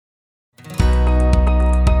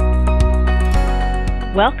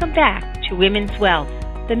Welcome back to Women's Wealth,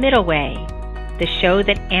 The Middle Way, the show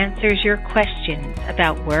that answers your questions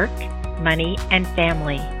about work, money, and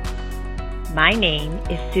family. My name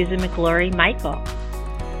is Susan McGlory Michael,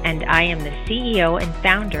 and I am the CEO and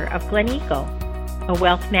founder of Glen Eagle, a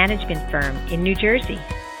wealth management firm in New Jersey.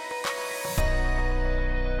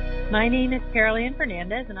 My name is Carol-Ann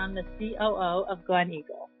Fernandez, and I'm the COO of Glen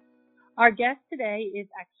Eagle. Our guest today is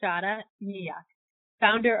Akshata Nyak,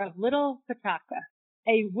 founder of Little Pataka,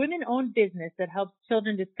 a women-owned business that helps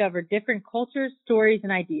children discover different cultures, stories,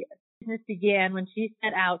 and ideas. The business began when she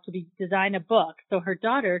set out to design a book so her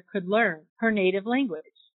daughter could learn her native language.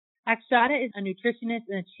 Akshata is a nutritionist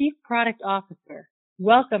and a chief product officer.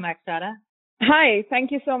 Welcome, Akshata. Hi, thank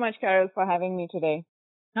you so much, Carol, for having me today.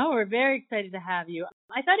 No, we're very excited to have you.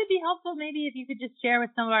 I thought it'd be helpful maybe if you could just share with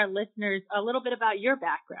some of our listeners a little bit about your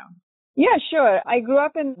background. Yeah, sure. I grew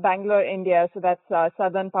up in Bangalore, India, so that's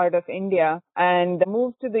southern part of India, and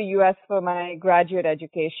moved to the US for my graduate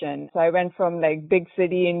education. So I went from like big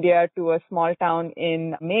city India to a small town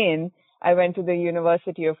in Maine. I went to the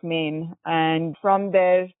University of Maine, and from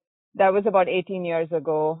there, that was about 18 years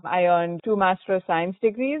ago. I earned 2 Master of Science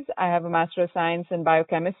degrees. I have a Master of Science in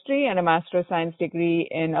Biochemistry and a Master of Science degree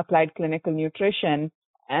in Applied Clinical Nutrition.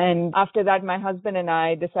 And after that, my husband and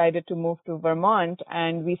I decided to move to Vermont,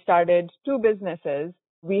 and we started 2 businesses.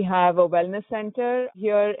 We have a wellness center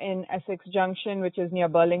here in Essex Junction, which is near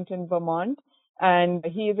Burlington, Vermont. And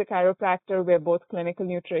he is a chiropractor. We're both clinical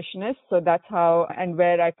nutritionists. So that's how and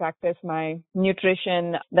where I practice my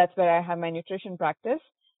nutrition. That's where I have my nutrition practice.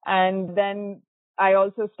 And then I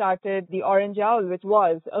also started the Orange Owl, which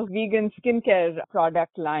was a vegan skincare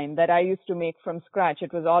product line that I used to make from scratch.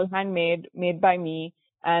 It was all handmade, made by me.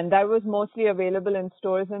 And that was mostly available in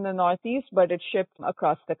stores in the Northeast, but it shipped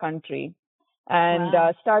across the country. And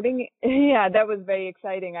Wow. that was very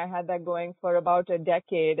exciting. I had that going for about a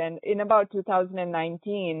decade. And in about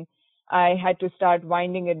 2019, I had to start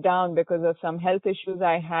winding it down because of some health issues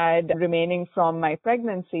I had remaining from my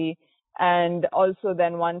pregnancy. And also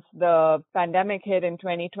then once the pandemic hit in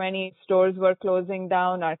 2020, stores were closing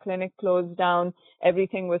down, our clinic closed down,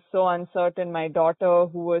 everything was so uncertain. My daughter,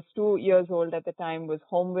 who was 2 years old at the time, was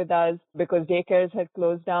home with us because daycares had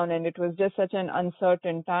closed down, and it was just such an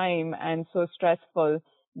uncertain time and so stressful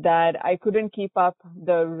that I couldn't keep up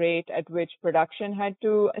the rate at which production had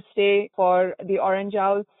to stay for the Orange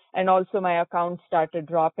Owl. And also my account started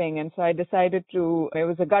dropping. And so I decided it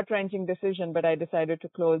was a gut-wrenching decision, but I decided to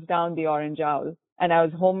close down the Orange Owl. And I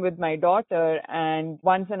was home with my daughter, and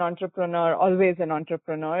once an entrepreneur, always an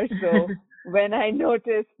entrepreneur. So when I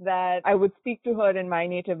noticed that I would speak to her in my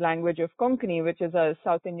native language of Konkani, which is a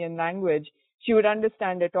South Indian language, she would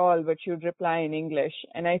understand it all, but she would reply in English.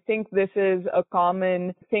 And I think this is a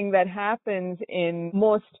common thing that happens in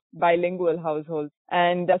most bilingual households.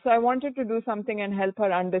 And so I wanted to do something and help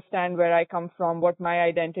her understand where I come from, what my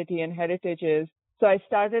identity and heritage is. So I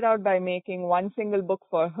started out by making one single book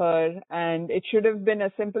for her, and it should have been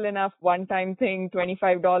a simple enough one-time thing,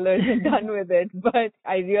 $25 and done with it. But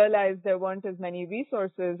I realized there weren't as many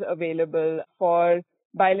resources available for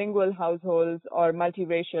bilingual households or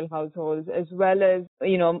multiracial households, as well as,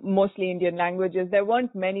 mostly Indian languages. There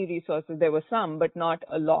weren't many resources. There were some, but not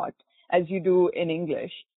a lot, as you do in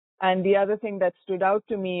English. And the other thing that stood out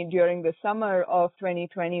to me during the summer of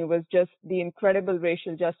 2020 was just the incredible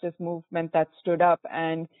racial justice movement that stood up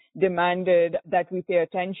and demanded that we pay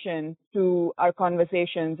attention to our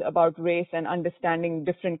conversations about race and understanding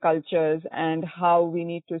different cultures and how we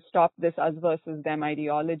need to stop this us versus them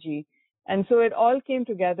ideology. And so it all came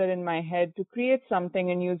together in my head to create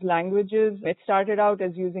something and use languages. It started out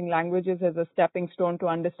as using languages as a stepping stone to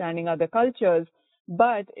understanding other cultures,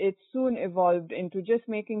 but it soon evolved into just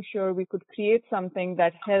making sure we could create something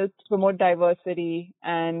that helped promote diversity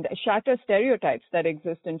and shatter stereotypes that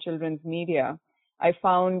exist in children's media. I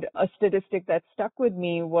found a statistic that stuck with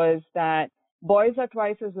me was that boys are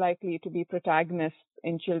twice as likely to be protagonists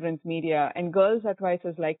in children's media, and girls are twice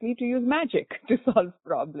as likely to use magic to solve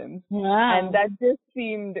problems. Wow. And that just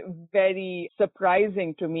seemed very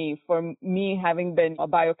surprising to me. For me, having been a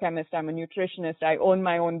biochemist, I'm a nutritionist, I own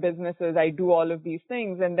my own businesses, I do all of these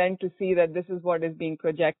things, and then to see that this is what is being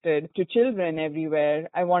projected to children everywhere,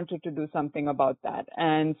 I wanted to do something about that.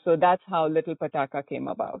 And so that's how Little Pataka came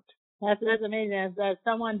about. That's amazing. As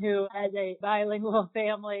someone who has a bilingual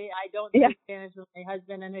family, I don't speak Spanish, but my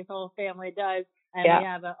husband and his whole family does. And we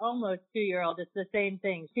have an almost 2-year-old. It's the same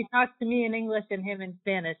thing. She talks to me in English and him in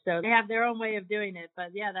Spanish. So they have their own way of doing it. But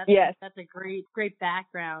that's a great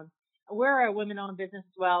background. We're a women-owned business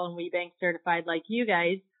as well, and we bank certified like you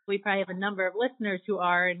guys. We probably have a number of listeners who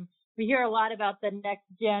are, and We hear a lot about the Next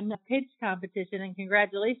Gen pitch competition, and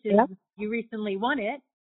congratulations, Yep. you recently won it.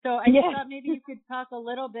 So I just thought maybe you could talk a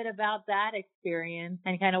little bit about that experience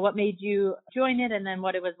and kind of what made you join it and then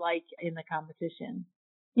what it was like in the competition.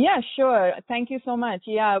 Yeah, sure. Thank you so much.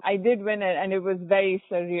 Yeah, I did win it and it was very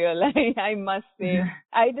surreal. I must say.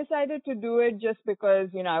 I decided to do it just because,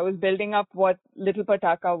 I was building up what Little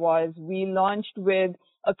Pataka was. We launched with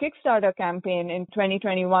a Kickstarter campaign in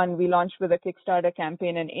 2021. We launched with a Kickstarter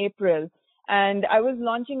campaign in April. And I was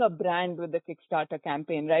launching a brand with the Kickstarter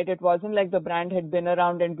campaign, right? It wasn't like the brand had been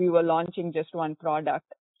around and we were launching just one product.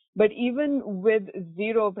 But even with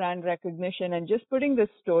zero brand recognition and just putting the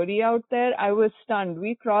story out there, I was stunned.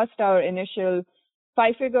 We crossed our initial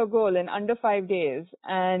 5-figure goal in under 5 days,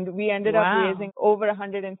 and we ended up raising over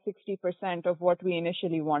 160% of what we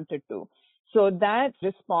initially wanted to. So that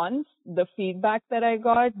response, the feedback that I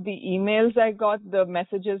got, the emails I got, the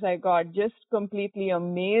messages I got just completely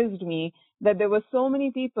amazed me that there were so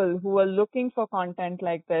many people who were looking for content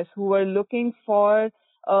like this, who were looking for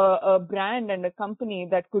a brand and a company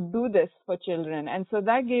that could do this for children. And so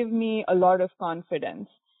that gave me a lot of confidence.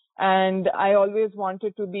 And I always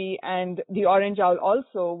wanted to be, and the Orange Owl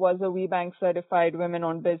also was a WeBank certified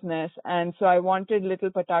women-owned business. And so I wanted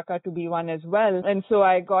Little Pataka to be one as well. And so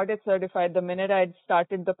I got it certified. The minute I'd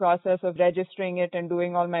started the process of registering it and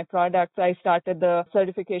doing all my products, I started the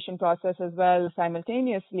certification process as well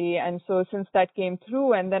simultaneously. And so since that came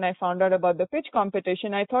through and then I found out about the pitch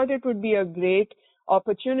competition, I thought it would be a great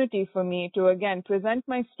opportunity for me to, again, present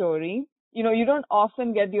my story. You don't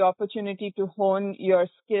often get the opportunity to hone your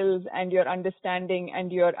skills and your understanding and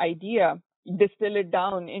your idea, distill it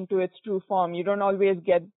down into its true form. You don't always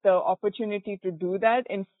get the opportunity to do that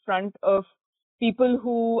in front of people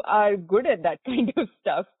who are good at that kind of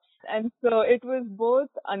stuff. And so it was both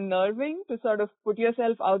unnerving to sort of put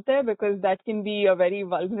yourself out there because that can be a very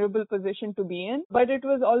vulnerable position to be in. But it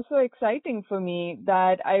was also exciting for me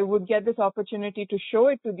that I would get this opportunity to show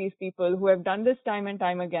it to these people who have done this time and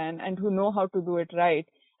time again and who know how to do it right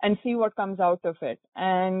and see what comes out of it.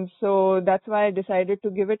 And so that's why I decided to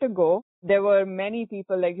give it a go. There were many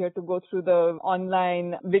people you had to go through the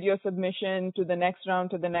online video submission to the next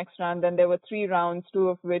round, Then there were 3 rounds, 2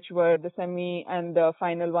 of which were the semi and the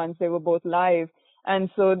final ones. They were both live. And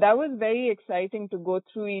so that was very exciting to go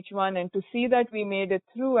through each one and to see that we made it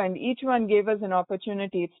through. And each one gave us an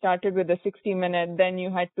opportunity. It started with a 60-minute, then you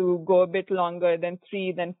had to go a bit longer, then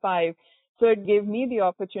 3, then 5. So it gave me the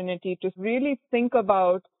opportunity to really think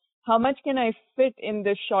about how much can I fit in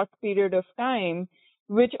this short period of time,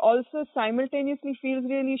 which also simultaneously feels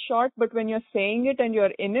really short, but when you're saying it and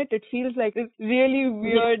you're in it, it feels like this really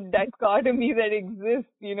weird dichotomy that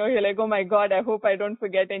exists. You're like, oh my God, I hope I don't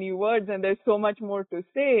forget any words, and there's so much more to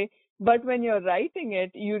say. But when you're writing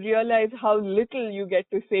it, you realize how little you get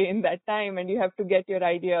to say in that time, and you have to get your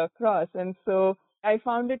idea across. And so I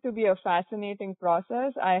found it to be a fascinating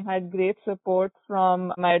process. I had great support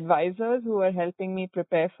from my advisors who were helping me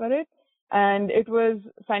prepare for it. And it was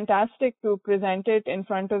fantastic to present it in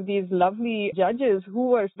front of these lovely judges who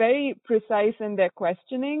were very precise in their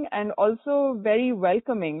questioning and also very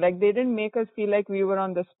welcoming. They didn't make us feel like we were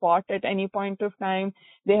on the spot at any point of time.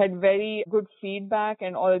 They had very good feedback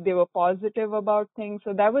and they were positive about things.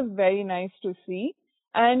 So that was very nice to see.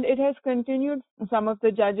 And it has continued. Some of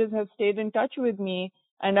the judges have stayed in touch with me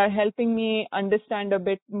and are helping me understand a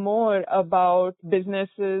bit more about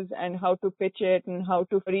businesses and how to pitch it and how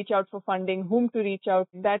to reach out for funding, whom to reach out.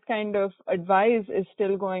 That kind of advice is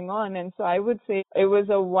still going on. And so I would say it was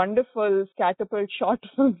a wonderful catapult shot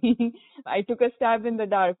for me. I took a stab in the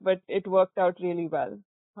dark, but it worked out really well.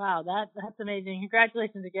 Wow, that's amazing.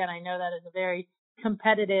 Congratulations again. I know that is a very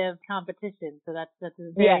competitive competition. So that's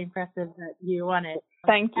very impressive that you won it.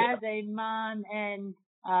 Thank you. As a mom and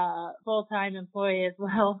full-time employee as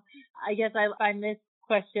well, I guess I find this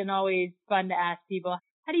question always fun to ask people.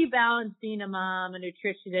 How do you balance being a mom, a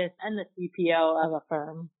nutritionist, and the CPO of a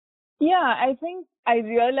firm? Yeah, I think I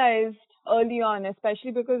realized early on,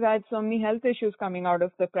 especially because I had so many health issues coming out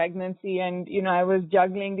of the pregnancy and, I was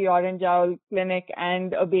juggling the Orange Owl clinic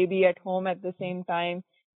and a baby at home at the same time.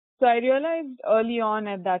 So I realized early on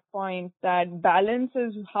at that point that balance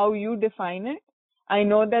is how you define it. I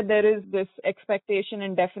know that there is this expectation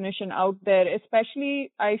and definition out there,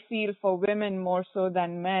 especially I feel for women more so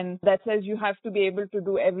than men, that says you have to be able to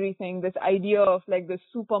do everything. This idea of the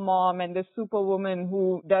super mom and the superwoman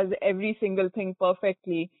who does every single thing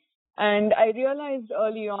perfectly. And I realized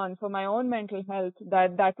early on for my own mental health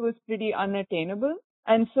that was pretty unattainable.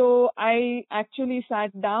 And so I actually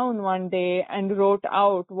sat down one day and wrote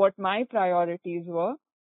out what my priorities were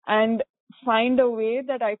and find a way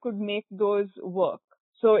that I could make those work.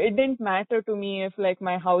 So it didn't matter to me if like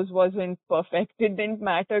my house wasn't perfect. It didn't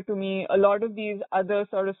matter to me. A lot of these other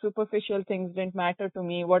sort of superficial things didn't matter to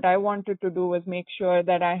me. What I wanted to do was make sure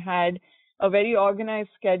that I had a very organized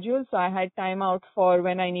schedule. So I had time out for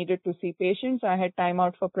when I needed to see patients. I had time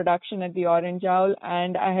out for production at the Orange Owl,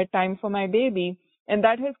 and I had time for my baby. And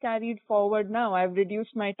that has carried forward now. I've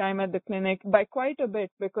reduced my time at the clinic by quite a bit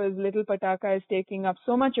because little Pataka is taking up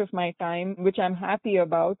so much of my time, which I'm happy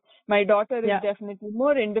about. My daughter is definitely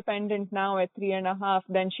more independent now at 3.5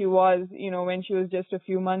 than she was, when she was just a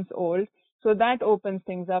few months old. So that opens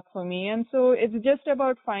things up for me. And so it's just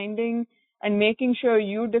about finding and making sure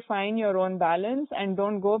you define your own balance and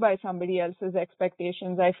don't go by somebody else's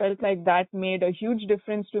expectations. I felt like that made a huge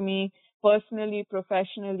difference to me personally,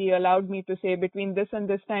 professionally, allowed me to say between this and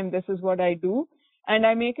this time, this is what I do. And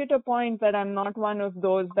I make it a point that I'm not one of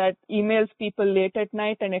those that emails people late at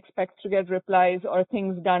night and expects to get replies or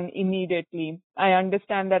things done immediately. I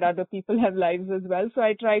understand that other people have lives as well. So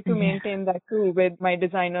I try to maintain that too with my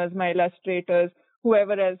designers, my illustrators,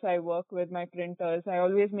 whoever else I work with, my printers. I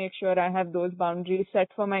always make sure I have those boundaries set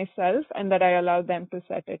for myself and that I allow them to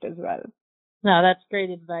set it as well. No, that's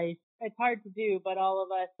great advice. It's hard to do, but all of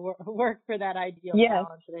us work for that ideal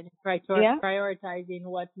balance. And I think prioritizing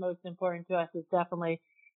what's most important to us is definitely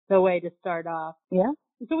the way to start off. Yeah.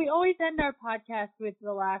 So we always end our podcast with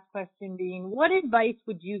the last question being, what advice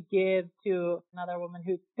would you give to another woman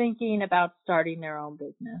who's thinking about starting their own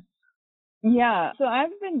business? Yeah. So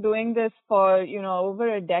I've been doing this for,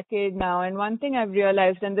 over a decade now. And one thing I've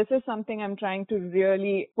realized, and this is something I'm trying to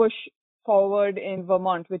really push forward in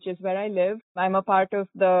Vermont, which is where I live. I'm a part of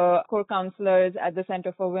the core counselors at the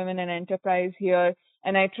Center for Women and Enterprise here.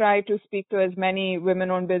 And I try to speak to as many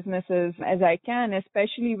women-owned businesses as I can,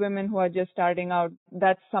 especially women who are just starting out.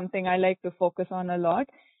 That's something I like to focus on a lot.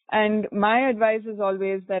 And my advice is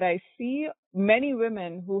always that I see many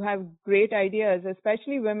women who have great ideas,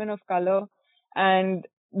 especially women of color, and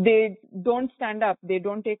they don't stand up, they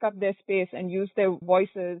don't take up their space and use their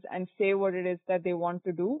voices and say what it is that they want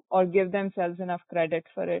to do or give themselves enough credit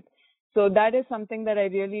for it. So that is something that I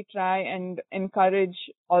really try and encourage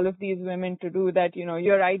all of these women to do, that,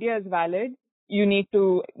 your idea is valid. You need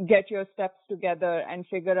to get your steps together and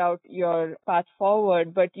figure out your path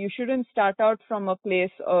forward, but you shouldn't start out from a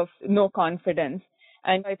place of no confidence.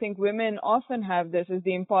 And I think women often have this, is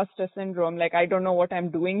the imposter syndrome. Like, I don't know what I'm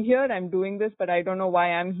doing here. I'm doing this, but I don't know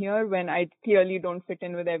why I'm here when I clearly don't fit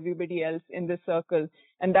in with everybody else in this circle.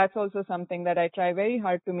 And that's also something that I try very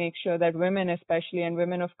hard to make sure that women especially and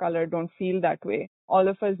women of color don't feel that way. All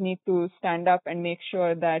of us need to stand up and make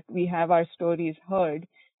sure that we have our stories heard.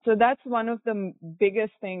 So that's one of the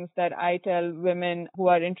biggest things that I tell women who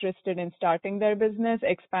are interested in starting their business,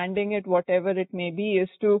 expanding it, whatever it may be, is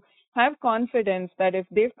to have confidence that if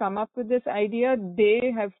they've come up with this idea,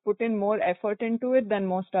 they have put in more effort into it than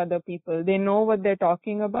most other people. They know what they're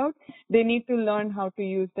talking about. They need to learn how to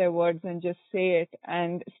use their words and just say it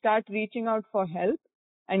and start reaching out for help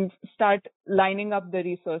and start lining up the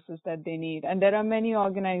resources that they need. And there are many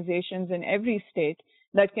organizations in every state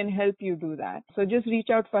that can help you do that. So just reach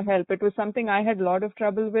out for help. It was something I had a lot of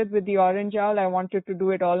trouble with the Orange Owl. I wanted to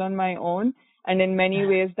do it all on my own. And in many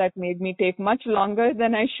ways, that made me take much longer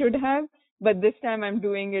than I should have. But this time I'm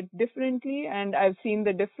doing it differently, and I've seen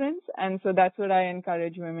the difference. And so that's what I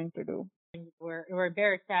encourage women to do. We're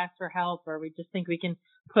embarrassed to ask for help, or we just think we can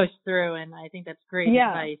push through. And I think that's great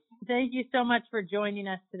advice. Thank you so much for joining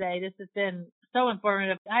us today. This has been so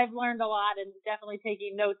informative. I've learned a lot and definitely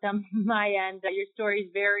taking notes on my end. Your story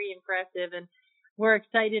is very impressive, and we're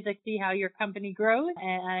excited to see how your company grows.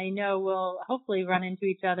 And I know we'll hopefully run into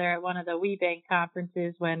each other at one of the WeBank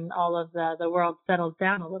conferences when all of the world settles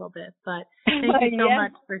down a little bit. But thank you so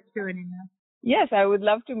much for tuning in. Yes, I would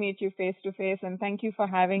love to meet you face to face, and thank you for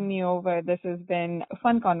having me over. This has been a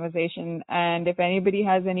fun conversation, and if anybody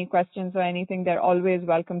has any questions or anything, they're always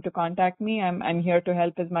welcome to contact me. I'm here to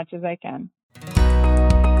help as much as I can.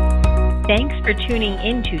 Thanks for tuning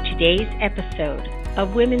in to today's episode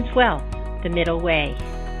of Women's Wealth, The Middle Way.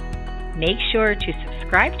 Make sure to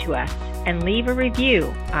subscribe to us and leave a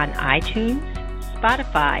review on iTunes,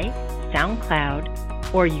 Spotify,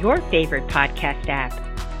 SoundCloud, or your favorite podcast app.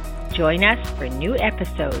 Join us for new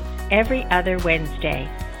episodes every other Wednesday.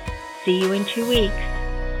 See you in 2 weeks.